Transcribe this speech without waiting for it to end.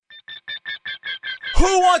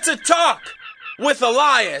Who wants to talk with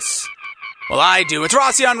Elias? Well, I do. It's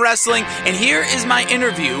Rossi on Wrestling, and here is my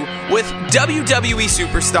interview with WWE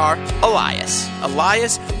superstar Elias.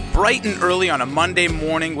 Elias, bright and early on a Monday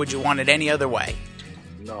morning, would you want it any other way?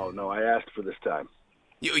 No, I asked for this time.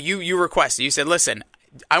 You requested. You said, listen,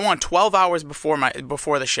 I want 12 hours before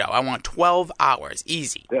the show. I want 12 hours.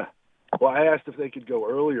 Easy. Yeah. Well, I asked if they could go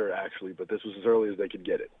earlier, actually, but this was as early as they could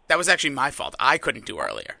get it. That was actually my fault. I couldn't do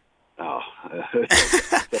earlier. Oh,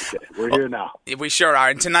 it's okay. We're here now. We sure are.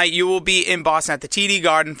 And tonight you will be in Boston at the TD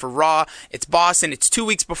Garden for Raw. It's Boston. It's 2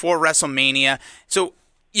 weeks before WrestleMania. So,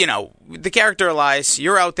 you know, the character Elias,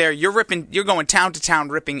 you're out there. You're going town to town,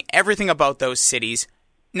 ripping everything about those cities.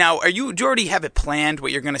 Now, do you already have it planned,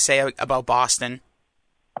 what you're going to say about Boston?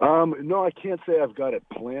 No, I can't say I've got it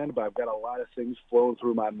planned, but I've got a lot of things flowing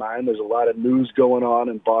through my mind. There's a lot of news going on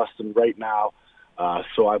in Boston right now.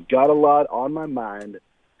 So I've got a lot on my mind.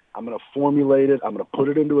 I'm going to formulate it. I'm going to put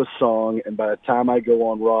it into a song, and by the time I go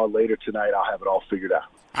on Raw later tonight, I'll have it all figured out.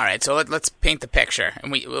 All right, so let's paint the picture,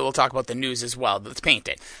 and we'll talk about the news as well. Let's paint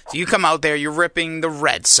it. So you come out there, you're ripping the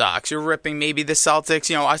Red Sox, you're ripping maybe the Celtics.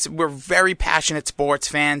 You know, we're very passionate sports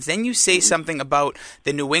fans. Then you say something about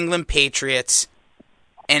the New England Patriots,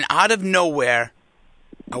 and out of nowhere,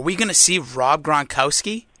 are we going to see Rob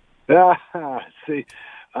Gronkowski? See,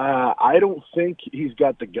 I don't think he's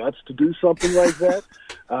got the guts to do something like that,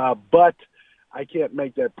 but I can't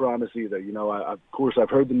make that promise either. You know, of course, I've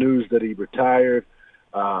heard the news that he retired.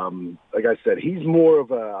 Like I said, he's more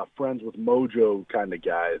of a friends with Mojo kind of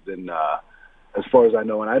guy than, as far as I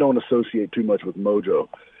know, and I don't associate too much with Mojo.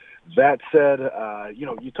 That said, you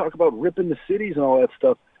know, you talk about ripping the cities and all that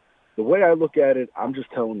stuff. The way I look at it, I'm just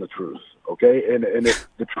telling the truth, okay? And if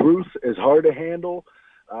the truth is hard to handle,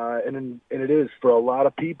 and it is for a lot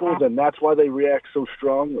of people, then that's why they react so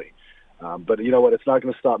strongly. But you know what? It's not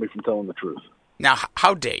going to stop me from telling the truth. Now,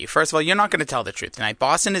 how dare you? First of all, you're not going to tell the truth tonight.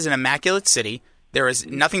 Boston is an immaculate city. There is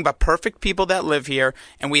nothing but perfect people that live here,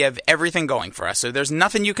 and we have everything going for us. So there's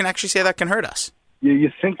nothing you can actually say that can hurt us. You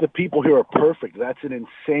think the people here are perfect. That's an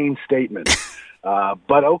insane statement.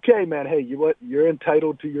 But okay, man. Hey, you're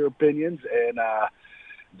entitled to your opinions, and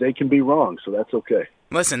they can be wrong, so that's okay.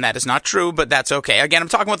 Listen, that is not true, but that's okay. Again, I'm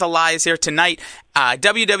talking with Elias here tonight.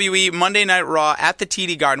 WWE Monday Night Raw at the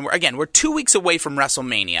TD Garden. We're 2 weeks away from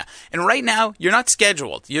WrestleMania. And right now, you're not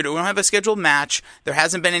scheduled. You don't have a scheduled match. There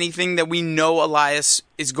hasn't been anything that we know Elias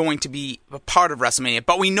is going to be a part of WrestleMania.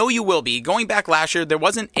 But we know you will be. Going back last year, there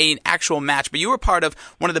wasn't an actual match, but you were part of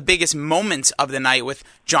one of the biggest moments of the night with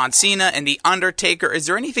John Cena and The Undertaker. Is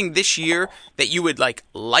there anything this year that you would like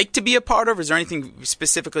to be a part of? Is there anything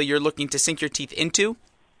specifically you're looking to sink your teeth into?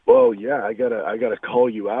 Well, yeah, I gotta call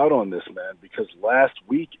you out on this, man, because last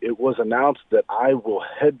week it was announced that I will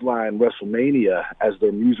headline WrestleMania as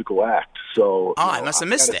their musical act. So, I must have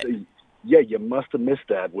missed it. Yeah, you must have missed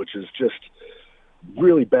that, which is just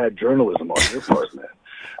really bad journalism on your part,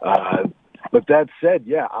 man. But that said,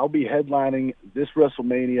 yeah, I'll be headlining this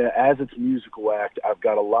WrestleMania as its musical act. I've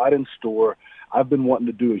got a lot in store. I've been wanting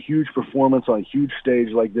to do a huge performance on a huge stage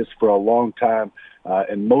like this for a long time,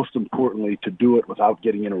 and most importantly, to do it without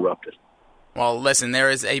getting interrupted. Well, listen, there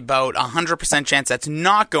is about 100% chance that's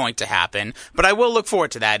not going to happen, but I will look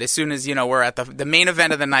forward to that as soon as, we're at the main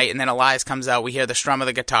event of the night, and then Elias comes out, we hear the strum of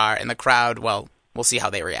the guitar, and the crowd, well, we'll see how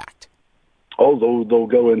they react. Oh, they'll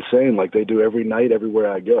go insane like they do every night, everywhere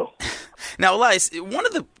I go. Now, Elias, one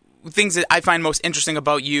of the things that I find most interesting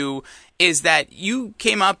about you is that you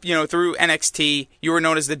came up, through NXT, you were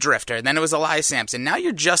known as the Drifter, and then it was Elias Sampson. Now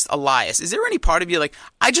you're just Elias. Is there any part of you,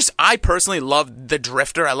 I personally love the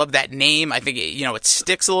Drifter. I love that name. I think, it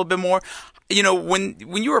sticks a little bit more. When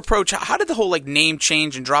you were approached, how did the whole, name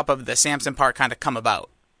change and drop of the Sampson part kind of come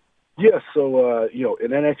about? Yeah, so,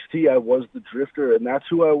 in NXT, I was the Drifter, and that's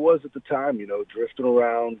who I was at the time, drifting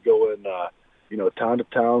around, going, town to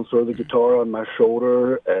town, throw the guitar on my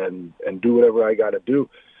shoulder and do whatever I got to do.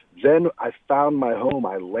 Then I found my home.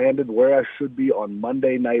 I landed where I should be on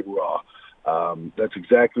Monday Night Raw. That's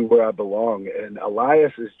exactly where I belong. And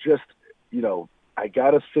Elias is just, I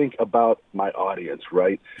got to think about my audience,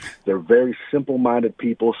 right? They're very simple-minded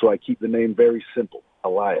people, so I keep the name very simple,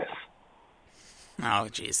 Elias. Oh,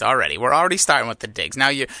 geez, already. We're already starting with the digs. Now,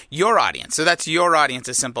 your audience, so that's your audience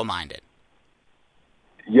is simple-minded.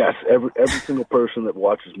 Yes, every single person that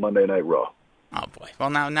watches Monday Night Raw. Oh, boy. Well,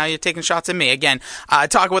 now you're taking shots at me. Again,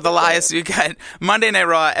 talking with Elias, we got Monday Night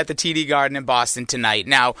Raw at the TD Garden in Boston tonight.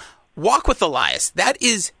 Now, Walk with Elias, that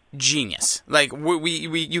is genius. Like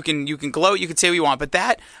you can gloat, you can say what you want, but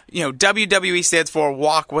that, WWE stands for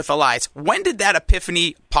Walk with Elias. When did that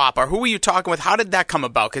epiphany pop, or who were you talking with? How did that come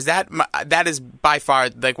about? Because that is by far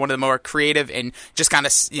like one of the more creative and just kind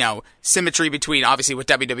of symmetry between obviously what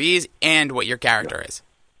WWE is and what your character is.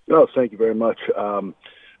 No, thank you very much.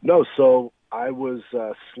 So I was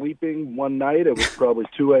sleeping one night. It was probably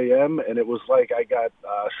 2 a.m., and it was like I got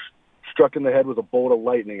struck in the head with a bolt of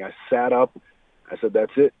lightning. I sat up. I said,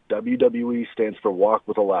 that's it. WWE stands for Walk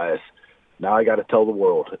with Elias. Now I got to tell the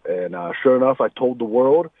world. And sure enough, I told the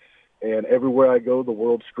world, and everywhere I go, the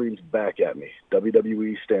world screams back at me.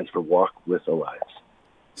 WWE stands for Walk with Elias.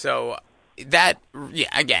 So that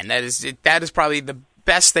is probably the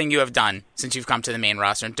best thing you have done since you've come to the main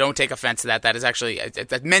roster, and don't take offense to that. That is actually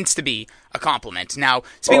that meant to be a compliment. Now,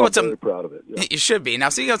 speaking about I'm very proud of it. Yeah. You should be. Now,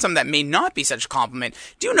 speaking of something that may not be such a compliment,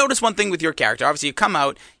 do you notice one thing with your character? Obviously, you come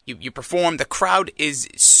out, you perform. The crowd is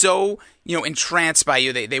so entranced by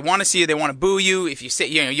you. They want to see you. They want to boo you. If you say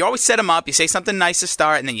you always set them up. You say something nice to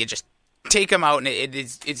start, and then you just take them out, and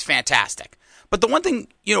it's fantastic. But the one thing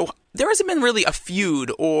there hasn't been really a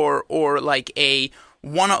feud or like a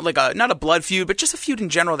not a blood feud, but just a feud in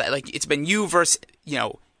general that like it's been you versus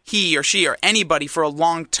he or she or anybody for a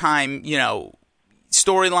long time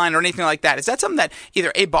storyline or anything like that. Is that something that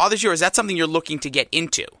either A, bothers you, or is that something you're looking to get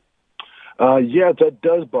into? Yeah, that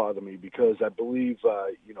does bother me because I believe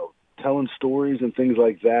telling stories and things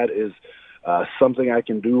like that is something I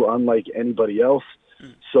can do unlike anybody else.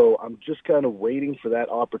 So I'm just kind of waiting for that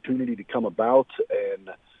opportunity to come about, and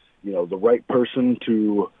the right person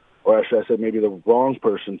to, or actually I said maybe the wrong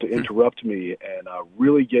person to interrupt me and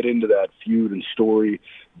really get into that feud and story,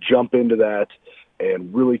 jump into that,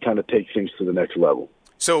 and really kind of take things to the next level.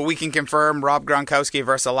 So we can confirm Rob Gronkowski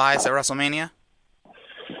versus Elias at WrestleMania?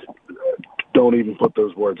 Don't even put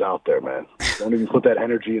those words out there, man. Don't even put that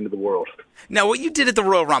energy into the world. Now, what you did at the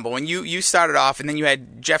Royal Rumble, when you started off and then you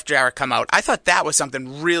had Jeff Jarrett come out, I thought that was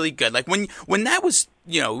something really good. Like when that was,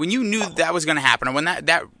 when you knew that was going to happen, or when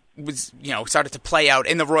that was, started to play out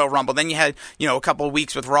in the Royal Rumble, then you had, a couple of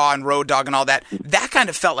weeks with Raw and Road Dogg and all that. That kind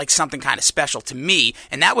of felt like something kind of special to me,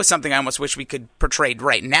 and that was something I almost wish we could portray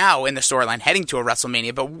right now in the storyline heading to a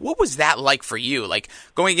WrestleMania. But what was that like for you? Like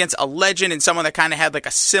going against a legend and someone that kind of had like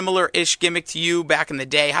a similar-ish gimmick to you back in the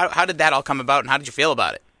day. How did that all come about, and how did you feel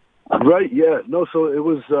about it? Right, yeah. No, so it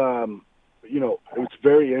was, it's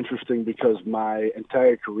very interesting because my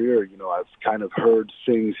entire career, I've kind of heard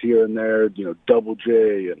things here and there, Double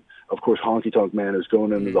J and, of course, Honky Tonk Man is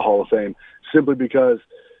going into the Hall of Fame simply because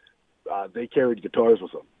they carried guitars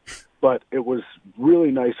with them. But it was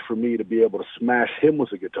really nice for me to be able to smash him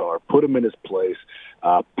with a guitar, put him in his place,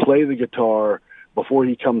 play the guitar before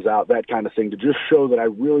he comes out, that kind of thing, to just show that I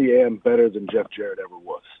really am better than Jeff Jarrett ever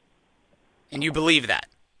was. And you believe that?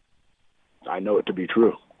 I know it to be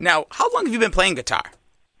true. Now, how long have you been playing guitar?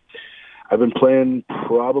 I've been playing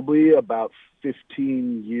probably about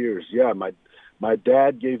 15 years. Yeah, my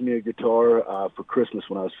dad gave me a guitar for Christmas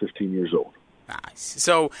when I was 15 years old. Nice.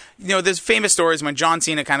 So, there's famous stories when John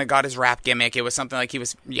Cena kind of got his rap gimmick. It was something like he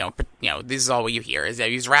was, this is all what you hear, is that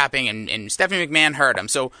he was rapping and Stephanie McMahon heard him.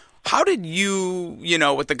 So how did you,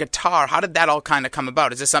 with the guitar, how did that all kind of come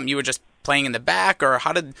about? Is this something you were just playing in the back, or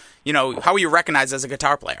how were you recognized as a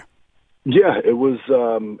guitar player? Yeah, it was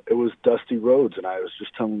Dusty Rhodes, and I was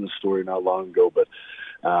just telling the story not long ago, but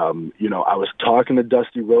I was talking to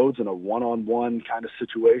Dusty Rhodes in a one-on-one kind of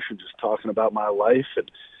situation, just talking about my life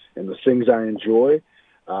and the things I enjoy.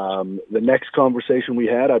 The next conversation we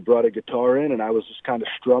had, I brought a guitar in, and I was just kind of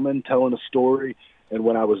strumming, telling a story, and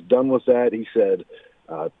when I was done with that, he said,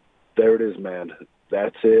 there it is, man,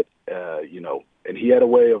 that's it, and he had a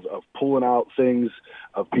way of pulling out things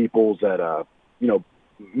of people that,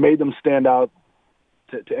 made them stand out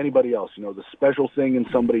to anybody else. The special thing in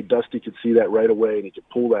somebody, Dusty could see that right away, and he could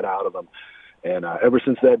pull that out of them. And ever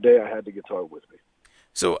since that day, I had the guitar with me.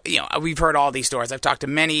 So, we've heard all these stories. I've talked to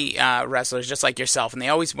many wrestlers just like yourself, and they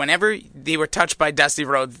always, whenever they were touched by Dusty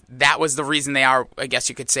Rhodes, that was the reason they are, I guess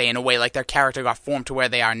you could say, in a way, like their character got formed to where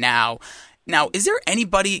they are now. Now, is there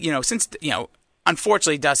anybody, since,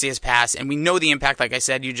 unfortunately Dusty has passed, and we know the impact, like I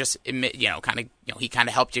said, you just admit, he kind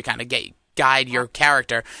of helped you kind of guide your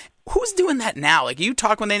character. Who's doing that now? Like, you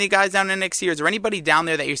talk with any guys down in NXT, or is there anybody down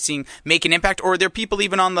there that you're seeing make an impact? Or are there people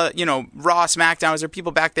even on the, Raw, SmackDown? Is there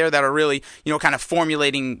people back there that are really, kind of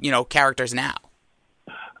formulating, characters now?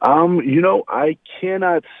 I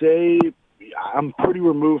cannot say. I'm pretty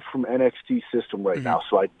removed from NXT system right now,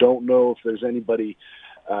 so I don't know if there's anybody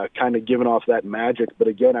kind of giving off that magic. But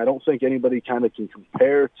again, I don't think anybody kind of can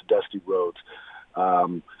compare to Dusty Rhodes.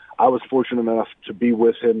 I was fortunate enough to be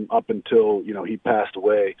with him up until, he passed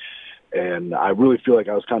away. And I really feel like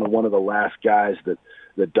I was kind of one of the last guys that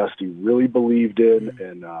Dusty really believed in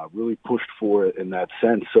and really pushed for it in that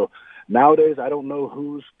sense. So nowadays, I don't know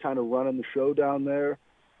who's kind of running the show down there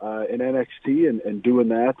in NXT and doing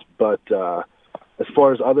that. But as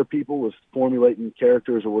far as other people with formulating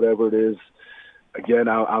characters or whatever it is, again,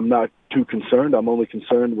 I'm not too concerned. I'm only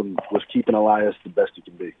concerned with keeping Elias the best he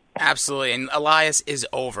can be. Absolutely, and Elias is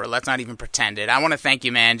over. Let's not even pretend it. I want to thank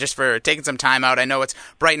you, man, just for taking some time out. I know it's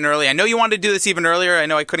bright and early. I know you wanted to do this even earlier. I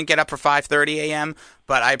know I couldn't get up for 5:30 a.m.,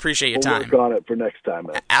 but I appreciate your time. We'll work on it for next time,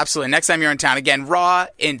 man. Absolutely. Next time you're in town. Again, Raw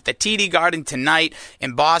in the TD Garden tonight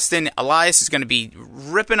in Boston. Elias is going to be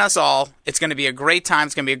ripping us all. It's going to be a great time.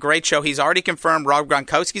 It's going to be a great show. He's already confirmed Rob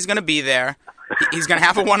Gronkowski's going to be there. He's going to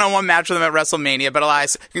have a one-on-one match with him at WrestleMania. But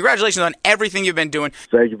Elias, congratulations on everything you've been doing.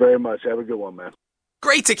 Thank you very much. Have a good one, man.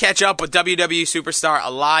 Great to catch up with WWE superstar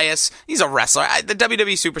Elias. He's a wrestler. The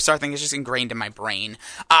WWE superstar thing is just ingrained in my brain.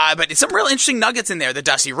 But some real interesting nuggets in there. The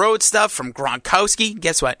Dusty Rhodes stuff from Gronkowski.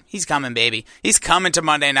 Guess what? He's coming, baby. He's coming to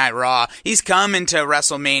Monday Night Raw. He's coming to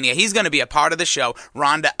WrestleMania. He's going to be a part of the show.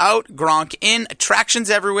 Ronda out, Gronk in, attractions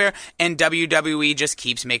everywhere, and WWE just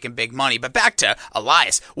keeps making big money. But back to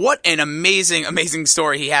Elias. What an amazing, amazing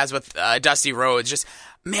story he has with Dusty Rhodes. Just...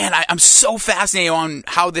 man, I'm so fascinated on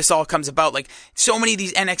how this all comes about. Like, so many of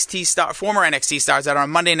these former NXT stars that are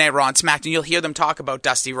on Monday Night Raw and SmackDown, you'll hear them talk about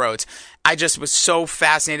Dusty Rhodes. I just was so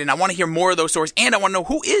fascinated, and I want to hear more of those stories, and I want to know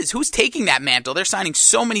who's taking that mantle. They're signing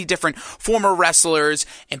so many different former wrestlers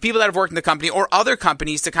and people that have worked in the company or other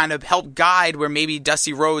companies to kind of help guide where maybe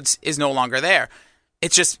Dusty Rhodes is no longer there.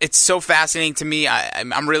 It's so fascinating to me.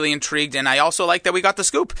 I'm really intrigued, and I also like that we got the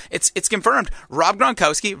scoop. It's confirmed. Rob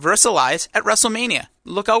Gronkowski versus Elias at WrestleMania.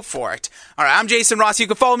 Look out for it. All right, I'm Jason Ross. You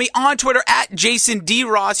can follow me on Twitter at Jason D.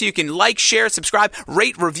 Ross. You can like, share, subscribe,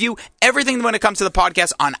 rate, review, everything when it comes to the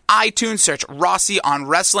podcast on iTunes. Search Rossi on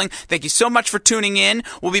Wrestling. Thank you so much for tuning in.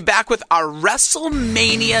 We'll be back with our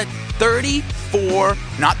WrestleMania 34,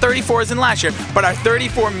 not 34 as in last year, but our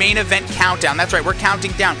 34 main event countdown. That's right, we're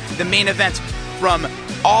counting down the main events from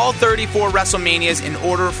all 34 WrestleManias in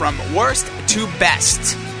order from worst to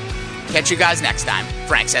best. Catch you guys next time.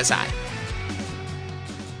 Frank says hi.